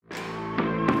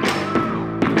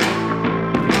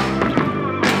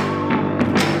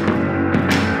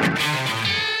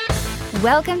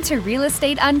Welcome to Real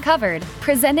Estate Uncovered,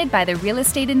 presented by the Real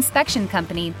Estate Inspection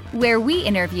Company, where we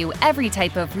interview every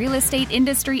type of real estate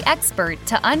industry expert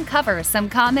to uncover some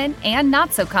common and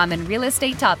not so common real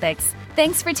estate topics.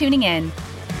 Thanks for tuning in.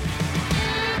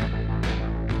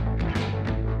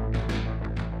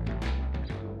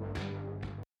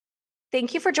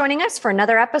 Thank you for joining us for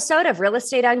another episode of Real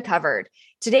Estate Uncovered.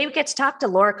 Today we get to talk to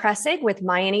Laura Kressig with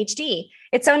MyNHD.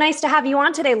 It's so nice to have you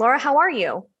on today, Laura. How are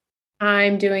you?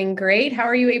 I'm doing great. How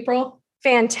are you, April?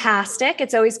 Fantastic.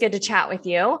 It's always good to chat with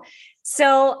you.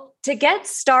 So to get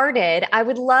started, I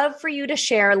would love for you to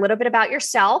share a little bit about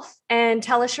yourself and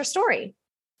tell us your story.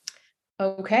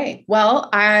 Okay. Well,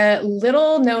 a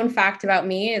little known fact about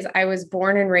me is I was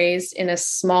born and raised in a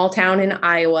small town in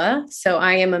Iowa. So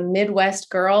I am a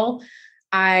Midwest girl.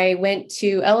 I went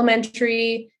to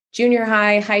elementary, junior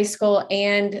high, high school,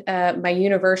 and my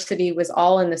university was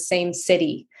all in the same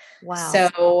city. Wow.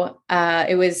 So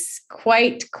it was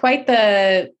quite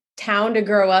the town to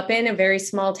grow up in, a very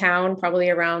small town, probably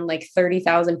around like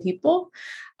 30,000 people.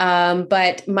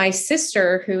 But my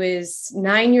sister, who is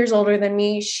 9 years older than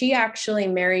me, she actually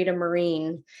married a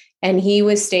Marine and he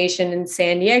was stationed in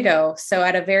San Diego. So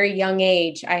at a very young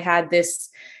age, I had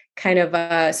this kind of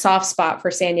a soft spot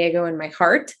for San Diego in my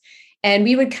heart. And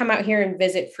we would come out here and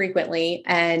visit frequently.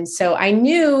 And so I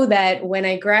knew that when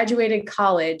I graduated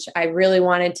college, I really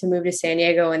wanted to move to San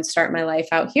Diego and start my life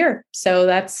out here. So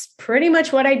that's pretty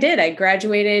much what I did. I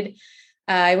graduated.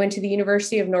 I went to the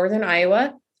University of Northern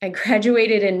Iowa. I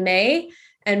graduated in May.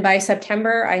 And by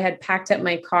September, I had packed up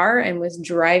my car and was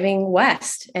driving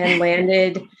west and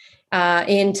landed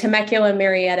in Temecula,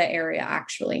 Murrieta area,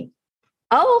 actually.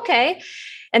 Oh, okay.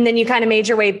 And then you kind of made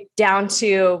your way down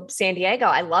to San Diego.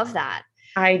 I love that.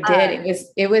 I did.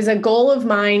 It was a goal of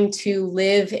mine to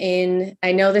live in,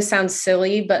 I know this sounds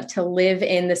silly, but to live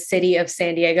in the city of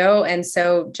San Diego. And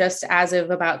so just as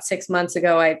of about 6 months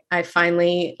ago, I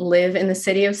finally live in the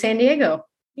city of San Diego.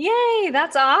 Yay.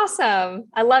 That's awesome.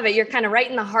 I love it. You're kind of right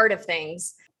in the heart of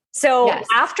things. So yes.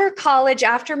 After college,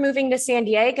 after moving to San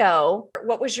Diego,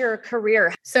 what was your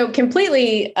career? So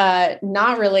completely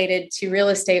not related to real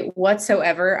estate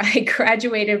whatsoever. I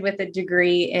graduated with a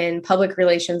degree in public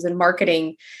relations and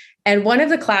marketing. And one of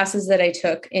the classes that I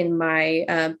took in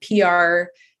my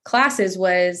PR classes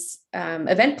was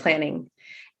event planning.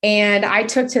 And I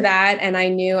took to that and I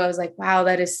knew, I was like, wow,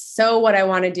 that is so what I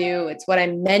want to do. It's what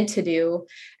I'm meant to do.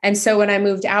 And so when I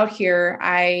moved out here,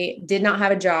 I did not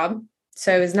have a job.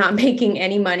 So I was not making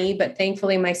any money, but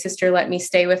thankfully my sister let me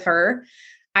stay with her.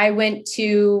 I went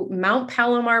to Mount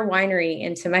Palomar Winery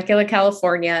in Temecula,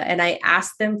 California, and I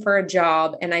asked them for a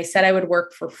job and I said I would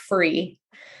work for free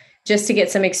just to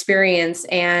get some experience.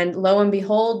 And lo and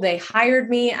behold, they hired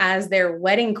me as their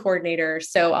wedding coordinator.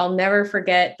 So I'll never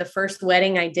forget the first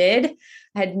wedding I did.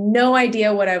 I had no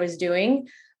idea what I was doing,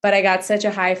 but I got such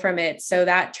a high from it. So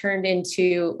that turned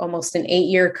into almost an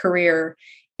 8-year career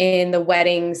in the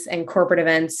weddings and corporate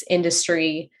events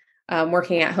industry,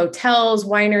 working at hotels,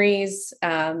 wineries.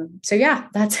 So yeah,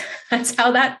 that's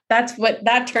what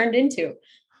that turned into.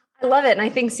 I love it. And I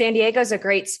think San Diego is a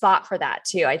great spot for that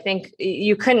too. I think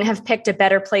you couldn't have picked a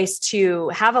better place to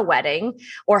have a wedding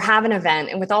or have an event.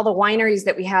 And with all the wineries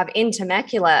that we have in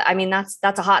Temecula, I mean, that's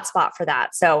a hot spot for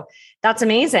that. So that's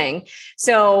amazing.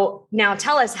 So now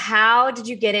tell us, how did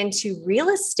you get into real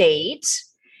estate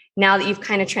now that you've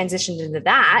kind of transitioned into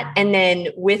that? And then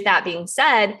with that being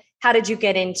said, how did you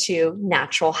get into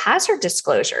natural hazard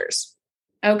disclosures?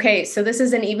 Okay, so this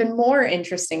is an even more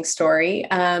interesting story.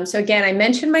 So again, I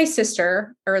mentioned my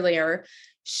sister earlier.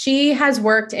 She has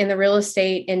worked in the real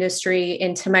estate industry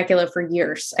in Temecula for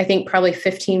years. I think probably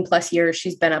 15 plus years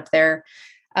she's been up there.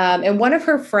 And one of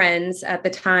her friends at the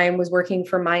time was working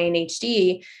for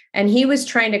MyNHD, and he was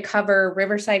trying to cover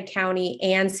Riverside County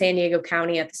and San Diego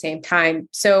County at the same time.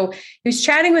 So he was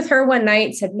chatting with her one night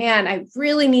and said, man, I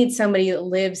really need somebody that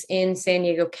lives in San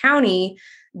Diego County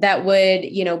that would,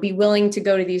 be willing to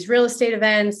go to these real estate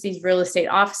events, these real estate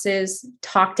offices,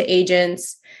 talk to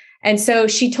agents. And so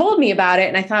she told me about it.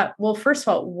 And I thought, well, first of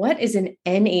all, what is an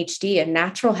NHD, a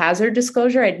natural hazard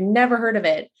disclosure? I'd never heard of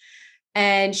it.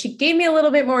 And she gave me a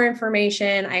little bit more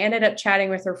information. I ended up chatting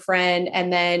with her friend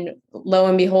and then lo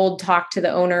and behold, talked to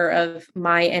the owner of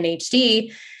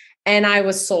MyNHD and I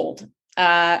was sold.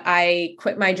 I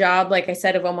quit my job, like I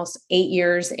said, of almost 8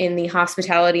 years in the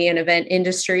hospitality and event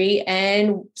industry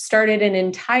and started an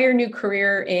entire new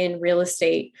career in real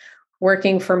estate,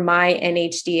 working for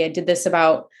MyNHD. I did this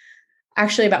about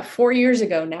 4 years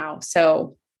ago now.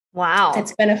 So Wow.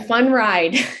 It's been a fun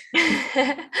ride.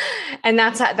 And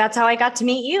that's how I got to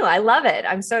meet you. I love it.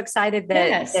 I'm so excited that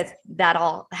Yes. that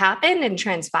all happened and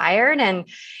transpired, and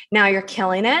now you're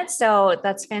killing it. So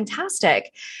that's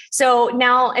fantastic. So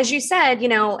now, as you said,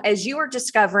 as you were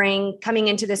discovering coming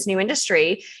into this new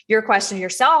industry, your question to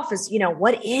yourself is,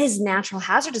 what is natural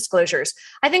hazard disclosures?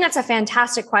 I think that's a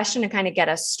fantastic question to kind of get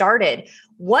us started.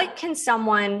 What can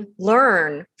someone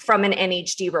learn from an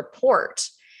NHD report?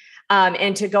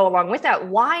 And to go along with that,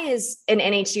 why is an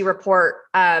NHD report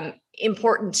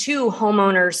important to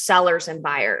homeowners, sellers, and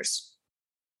buyers?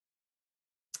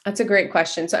 That's a great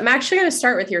question. So I'm actually going to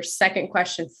start with your second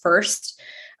question first.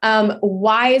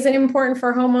 Why is it important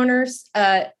for homeowners?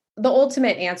 The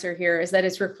ultimate answer here is that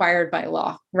it's required by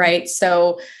law, right?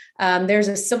 So there's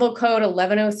a Civil Code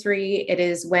 1103. It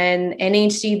is when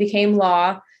NHD became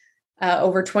law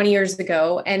over 20 years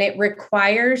ago, and it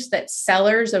requires that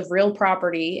sellers of real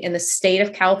property in the state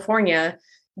of California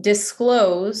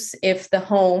disclose if the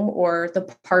home or the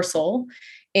parcel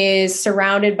is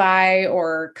surrounded by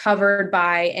or covered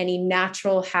by any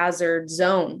natural hazard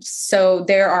zones. So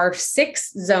there are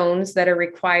 6 zones that are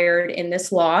required in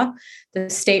this law.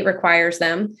 The state requires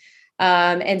them.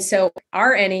 And so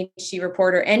our NHD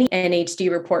report, or any NHD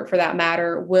report for that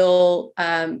matter, will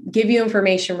give you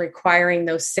information requiring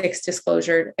those 6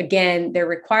 disclosures. Again, they're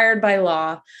required by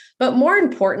law, but more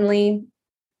importantly,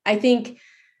 I think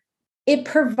it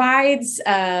provides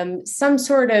some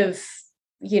sort of,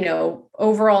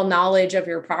 overall knowledge of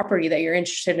your property that you're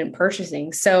interested in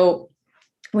purchasing. So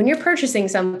when you're purchasing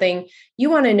something, you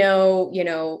want to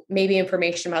know, maybe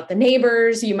information about the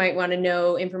neighbors. You might want to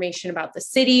know information about the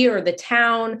city or the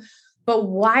town. But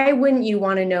why wouldn't you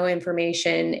want to know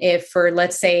information if, for,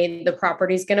 let's say, the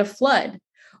property is going to flood,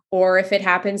 or if it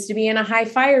happens to be in a high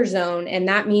fire zone? And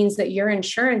that means that your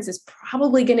insurance is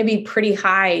probably going to be pretty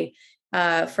high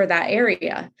for that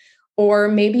area. Or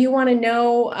maybe you want to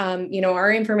know,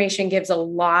 our information gives a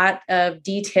lot of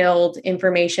detailed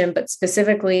information, but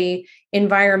specifically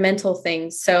environmental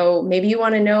things. So maybe you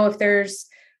want to know if there's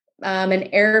an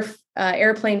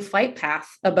airplane flight path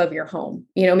above your home.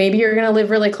 Maybe you're going to live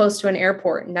really close to an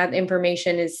airport, and that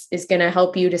information is going to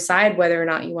help you decide whether or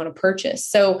not you want to purchase.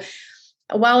 So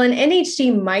while an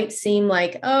NHD might seem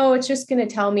like, oh, it's just going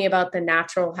to tell me about the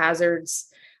natural hazards,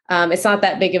 it's not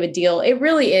that big of a deal. It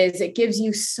really is. It gives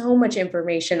you so much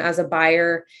information as a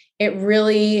buyer. It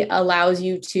really allows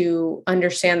you to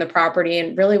understand the property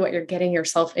and really what you're getting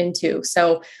yourself into.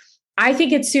 So I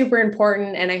think it's super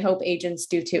important, and I hope agents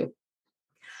do too.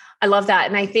 I love that.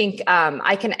 And I think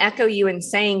I can echo you in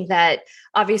saying that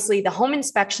obviously the home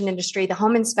inspection industry, the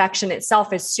home inspection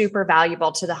itself is super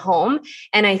valuable to the home.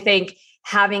 And I think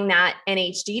having that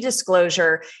NHD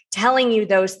disclosure, telling you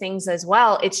those things as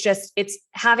well, it's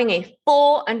having a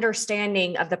full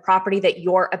understanding of the property that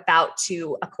you're about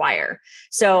to acquire.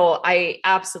 So I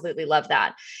absolutely love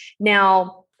that.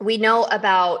 Now, we know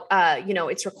about,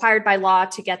 it's required by law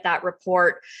to get that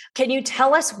report. Can you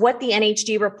tell us what the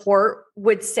NHD report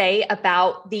would say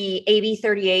about the AB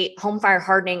 38 home fire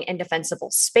hardening and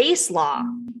defensible space law?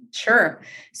 Sure.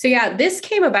 So yeah, this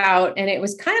came about, and it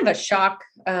was kind of a shock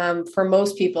for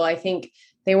most people. I think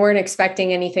they weren't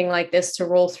expecting anything like this to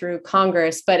roll through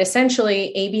Congress, but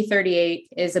essentially AB 38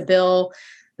 is a bill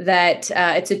that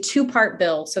it's a 2-part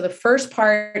bill. So the first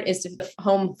part is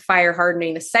home fire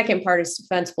hardening. The second part is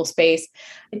defensible space.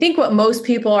 I think what most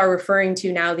people are referring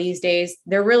to now these days,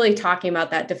 they're really talking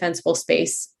about that defensible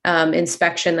space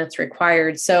inspection that's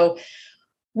required. So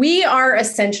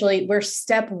we're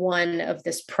step 1 of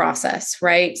this process,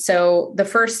 right? So the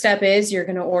first step is you're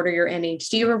going to order your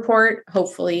NHD report.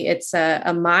 Hopefully it's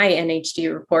a My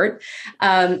NHD report.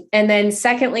 And then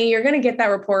secondly, you're going to get that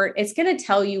report. It's going to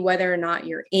tell you whether or not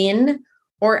you're in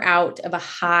or out of a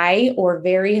high or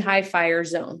very high fire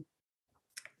zone.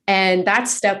 And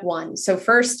that's step 1. So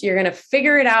first, you're going to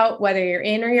figure it out whether you're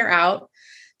in or you're out.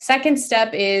 Second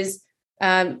step is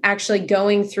actually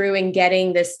going through and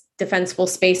getting this defensible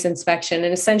space inspection.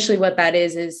 And essentially what that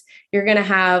is you're going to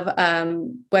have,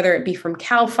 whether it be from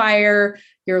CAL FIRE,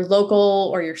 your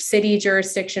local or your city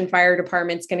jurisdiction fire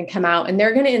department's going to come out, and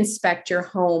they're going to inspect your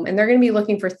home, and they're going to be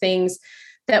looking for things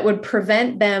that would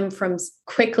prevent them from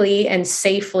quickly and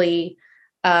safely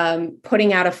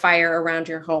putting out a fire around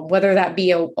your home, whether that be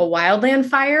a wildland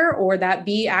fire or that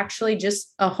be actually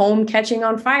just a home catching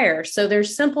on fire. So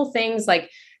there's simple things like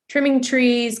trimming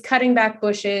trees, cutting back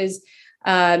bushes,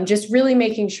 just really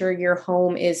making sure your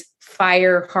home is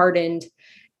fire hardened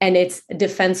and it's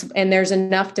defensible, and there's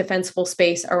enough defensible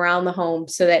space around the home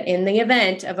so that in the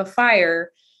event of a fire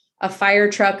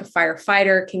truck, a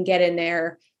firefighter can get in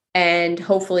there and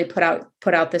hopefully put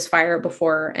out this fire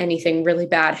before anything really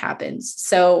bad happens.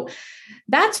 So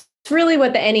that's really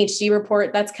what the NHD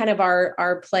report, that's kind of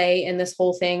our play in this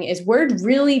whole thing, is we're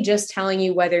really just telling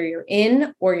you whether you're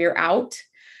in or you're out.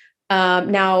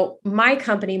 Now, my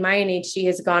company, my NHD,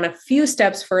 has gone a few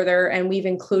steps further, and we've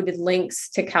included links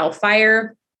to CAL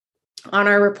FIRE on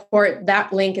our report.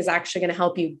 That link is actually going to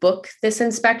help you book this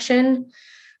inspection.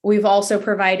 We've also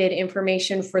provided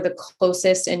information for the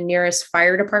closest and nearest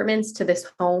fire departments to this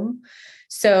home.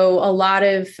 So a lot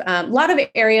of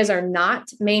areas are not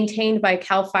maintained by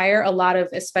CAL FIRE. A lot of,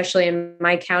 especially in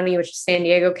my county, which is San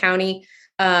Diego County.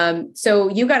 So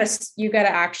you got to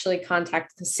actually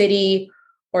contact the city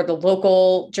or the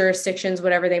local jurisdictions,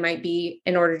 whatever they might be,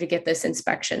 in order to get this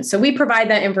inspection. So we provide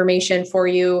that information for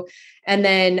you. And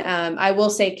then I will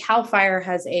say CAL FIRE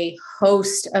has a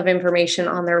host of information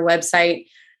on their website.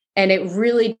 And it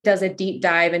really does a deep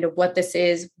dive into what this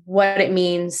is, what it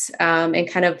means, and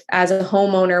kind of as a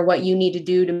homeowner, what you need to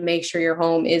do to make sure your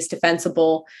home is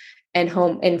defensible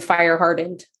and fire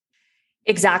hardened.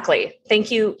 Exactly.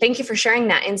 Thank you. Thank you for sharing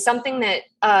that. And something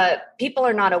that people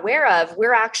are not aware of,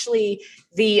 we're actually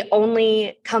the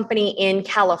only company in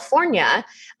California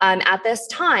at this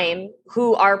time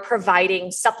who are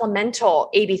providing supplemental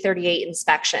AB 38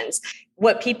 inspections.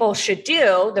 What people should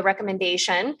do, the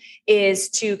recommendation is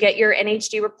to get your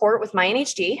NHD report with My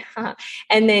NHD,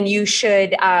 and then you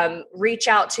should reach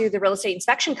out to the real estate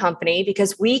inspection company,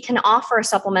 because we can offer a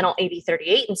supplemental AB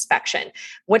 38 inspection.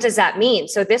 What does that mean?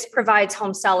 So this provides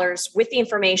home sellers with the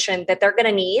information that they're going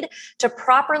to need to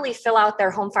properly fill out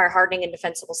their home fire hardening and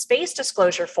defensible space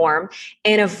disclosure form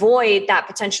and avoid that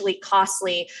potentially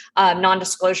costly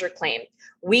non-disclosure claim.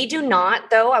 We do not,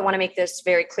 though, I want to make this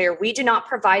very clear, we do not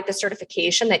provide the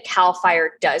certification that CAL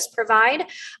FIRE does provide,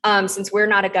 since we're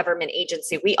not a government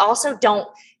agency. We also don't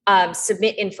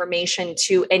submit information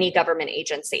to any government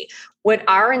agency. What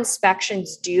our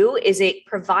inspections do is it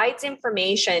provides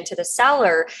information to the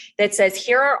seller that says,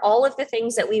 here are all of the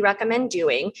things that we recommend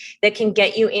doing that can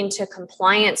get you into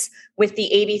compliance with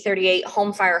the AB 38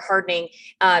 home fire hardening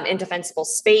and defensible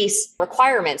space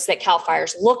requirements that CAL FIRE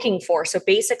is looking for. So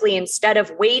basically, instead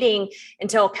of waiting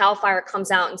until CAL FIRE comes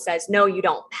out and says, no, you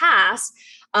don't pass,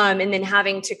 and then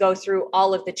having to go through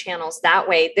all of the channels that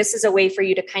way, this is a way for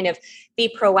you to kind of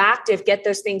be proactive, get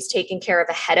those things taken care of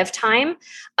ahead of time.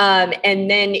 And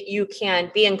then you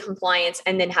can be in compliance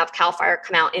and then have CAL FIRE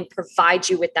come out and provide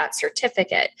you with that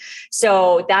certificate.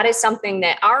 So that is something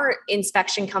that our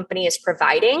inspection company is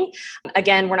providing.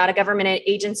 Again, we're not a government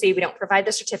agency. We don't provide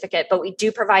the certificate, but we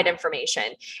do provide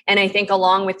information. And I think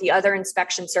along with the other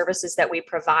inspection services that we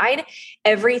provide,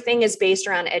 everything is based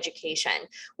around education.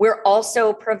 We're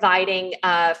also providing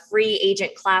free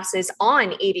agent classes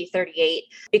on AB 38,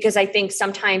 because I think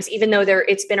sometimes, even though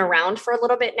it's been around for a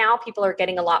little bit now, people are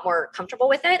getting a lot more comfortable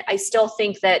with it. I still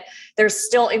think that there's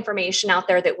still information out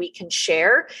there that we can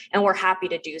share, and we're happy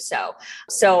to do so.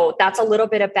 So that's a little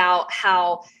bit about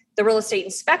how the real estate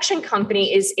inspection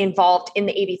company is involved in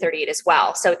the AB 38 as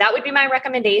well. So that would be my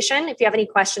recommendation. If you have any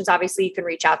questions, obviously you can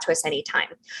reach out to us anytime.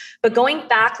 But going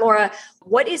back, Laura,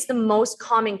 what is the most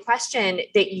common question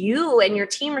that you and your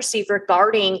team receive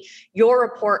regarding your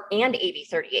report and AB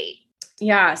 38?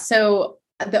 Yeah. So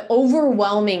the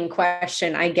overwhelming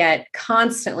question I get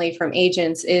constantly from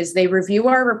agents is they review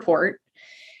our report,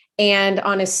 and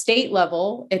on a state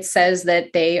level, it says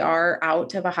that they are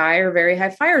out of a high or very high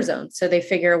fire zone. So they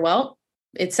figure, well,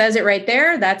 it says it right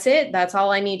there. That's it. That's all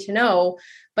I need to know.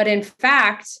 But in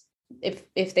fact,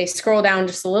 if they scroll down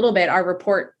just a little bit, our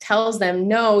report tells them,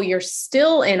 no, you're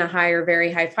still in a high or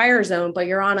very high fire zone, but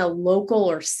you're on a local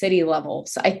or city level.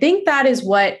 So I think that is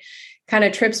what kind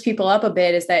of trips people up a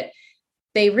bit, is that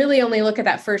they really only look at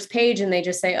that first page and they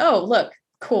just say, oh, look,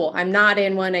 cool, I'm not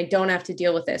in one. I don't have to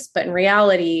deal with this. But in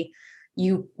reality,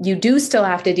 you do still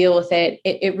have to deal with it.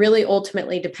 It really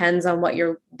ultimately depends on what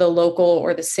the local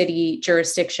or the city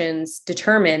jurisdictions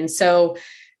determine. So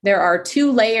there are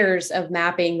two layers of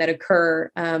mapping that occur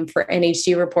for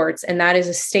NHD reports, and that is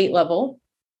a state level.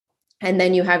 And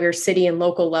then you have your city and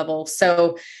local level.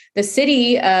 So the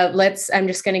city, I'm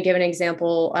just going to give an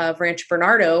example of Rancho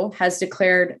Bernardo, has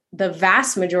declared the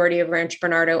vast majority of Rancho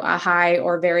Bernardo a high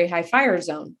or very high fire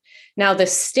zone. Now, the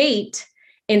state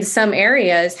in some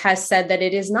areas has said that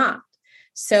it is not.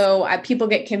 So people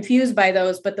get confused by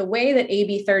those. But the way that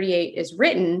AB 38 is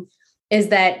written is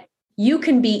that you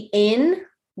can be in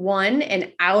one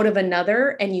and out of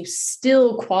another, and you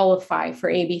still qualify for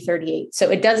AB 38.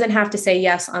 So it doesn't have to say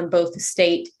yes on both the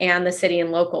state and the city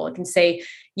and local. It can say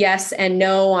yes and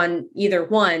no on either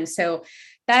one. So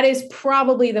that is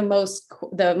probably the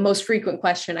most frequent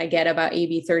question I get about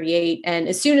AB 38. And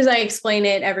as soon as I explain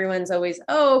it, everyone's always,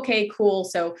 oh, okay, cool.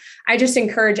 So I just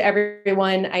encourage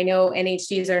everyone. I know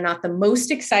NHDs are not the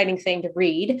most exciting thing to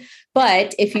read,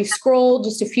 but if you scroll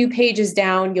just a few pages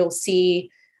down, you'll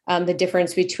see the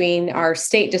difference between our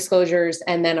state disclosures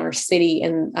and then our city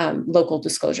and local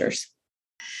disclosures.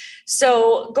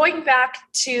 So going back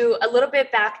to a little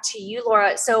bit back to you,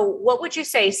 Laura. So what would you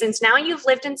say, since now you've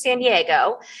lived in San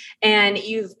Diego and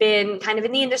you've been kind of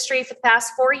in the industry for the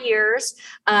past 4 years,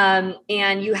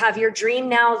 and you have your dream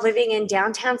now living in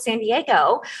downtown San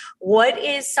Diego, what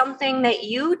is something that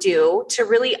you do to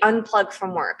really unplug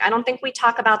from work? I don't think we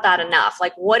talk about that enough.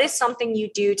 Like, what is something you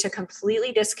do to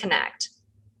completely disconnect?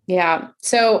 Yeah.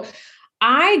 So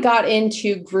I got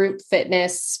into group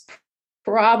fitness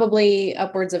probably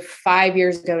upwards of 5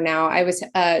 years ago now. I was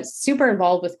super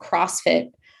involved with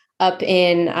CrossFit up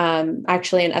in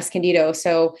actually in Escondido.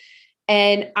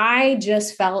 And I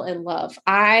just fell in love.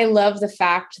 I love the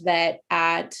fact that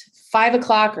at 5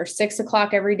 o'clock or 6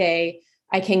 o'clock every day,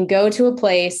 I can go to a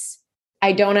place.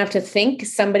 I don't have to think.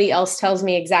 Somebody else tells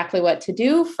me exactly what to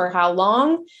do for how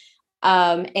long.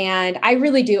 And I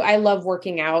really do. I love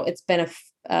working out. It's been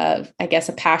I guess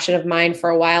a passion of mine for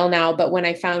a while now. But when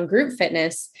I found group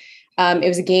fitness, it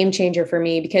was a game changer for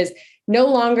me because no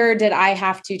longer did I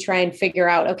have to try and figure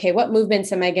out, okay, what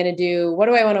movements am I going to do? What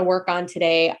do I want to work on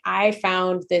today? I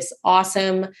found this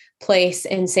awesome place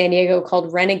in San Diego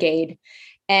called Renegade.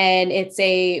 And it's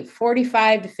a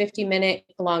 45 to 50 minute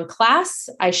long class.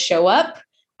 I show up,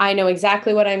 I know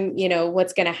exactly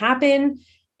what's going to happen.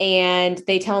 And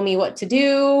they tell me what to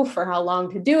do, for how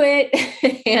long to do it.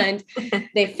 And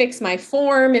they fix my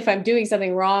form if I'm doing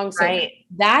something wrong. So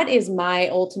That is my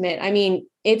ultimate. I mean,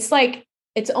 it's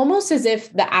almost as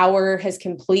if the hour has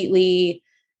completely,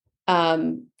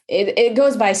 it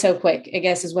goes by so quick, I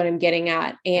guess is what I'm getting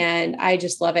at. And I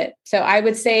just love it. So I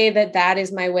would say that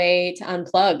is my way to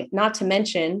unplug, not to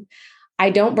mention, I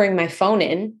don't bring my phone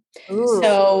in. Ooh.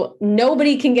 So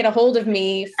nobody can get a hold of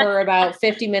me for about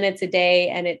 50 minutes a day.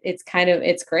 And it's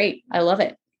great. I love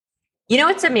it. You know,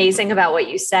 what's amazing about what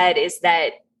you said is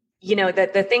that,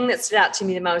 the thing that stood out to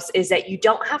me the most is that you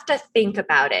don't have to think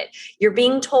about it. You're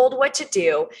being told what to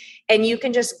do and you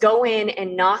can just go in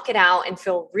and knock it out and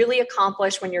feel really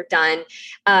accomplished when you're done.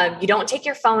 You don't take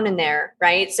your phone in there.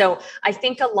 Right. So I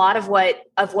think a lot of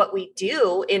what we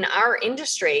do in our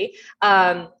industry,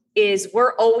 is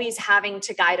we're always having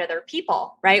to guide other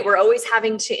people, right? We're always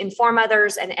having to inform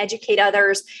others and educate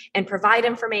others and provide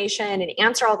information and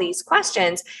answer all these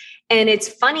questions. And it's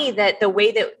funny that the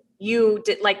way that you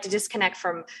like to disconnect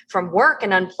from work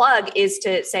and unplug is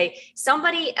to say,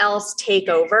 somebody else take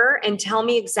over and tell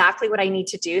me exactly what I need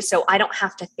to do so I don't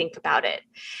have to think about it.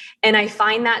 And I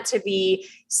find that to be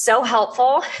so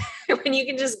helpful when you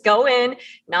can just go in,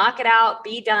 knock it out,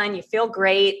 be done. You feel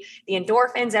great. The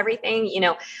endorphins, everything,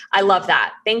 I love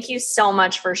that. Thank you so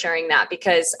much for sharing that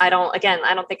because I don't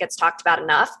think it's talked about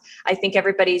enough. I think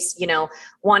everybody's,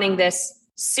 wanting this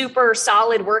super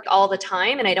solid work all the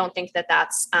time. And I don't think that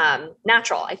that's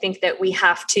natural. I think that we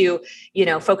have to,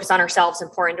 focus on ourselves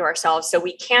and pour into ourselves so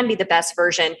we can be the best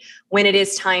version when it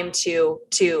is time to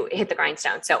hit the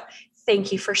grindstone. So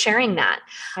thank you for sharing that.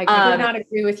 I could not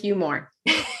agree with you more.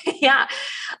 Yeah.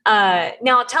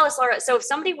 Now tell us, Laura, so if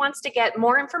somebody wants to get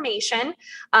more information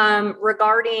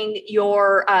regarding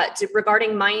regarding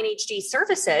MyNHD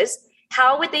services,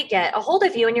 how would they get a hold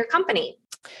of you and your company?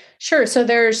 Sure. So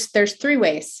there's 3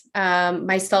 ways.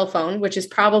 My cell phone, which is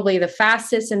probably the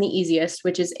fastest and the easiest,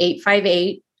 which is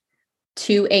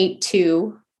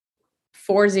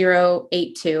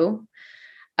 858-282-4082.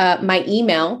 My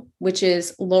email, which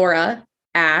is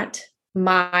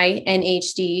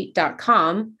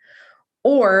laura@mynhd.com,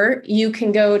 or you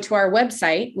can go to our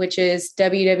website, which is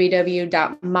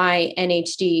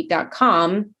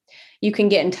www.mynhd.com. You can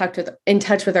get in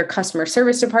touch with our customer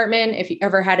service department if you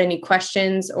ever had any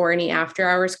questions or any after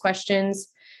hours questions.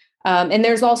 And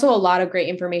there's also a lot of great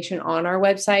information on our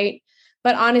website.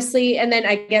 But honestly, and then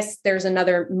I guess there's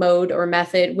another mode or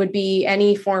method would be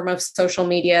any form of social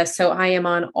media. So I am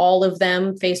on all of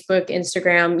them, Facebook,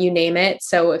 Instagram, you name it.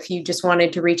 So if you just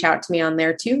wanted to reach out to me on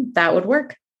there too, that would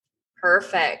work.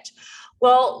 Perfect.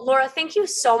 Well, Laura, thank you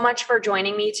so much for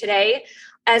joining me today.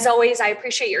 As always, I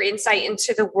appreciate your insight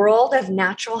into the world of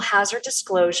natural hazard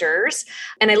disclosures.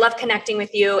 And I love connecting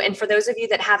with you. And for those of you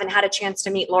that haven't had a chance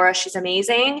to meet Laura, she's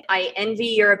amazing. I envy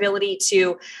your ability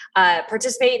to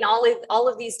participate in all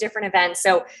of these different events.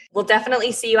 So we'll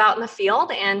definitely see you out in the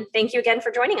field. And thank you again for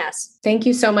joining us. Thank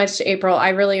you so much, April. I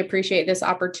really appreciate this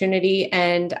opportunity.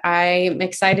 And I'm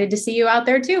excited to see you out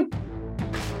there too.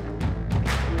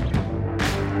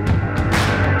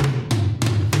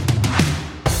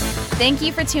 Thank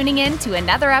you for tuning in to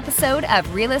another episode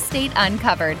of Real Estate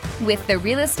Uncovered with the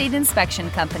Real Estate Inspection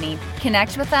Company.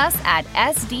 Connect with us at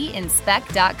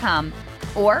sdinspect.com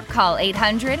or call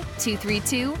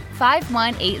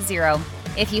 800-232-5180.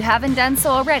 If you haven't done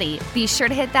so already, be sure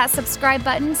to hit that subscribe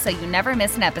button so you never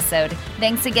miss an episode.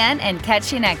 Thanks again and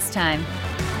catch you next time.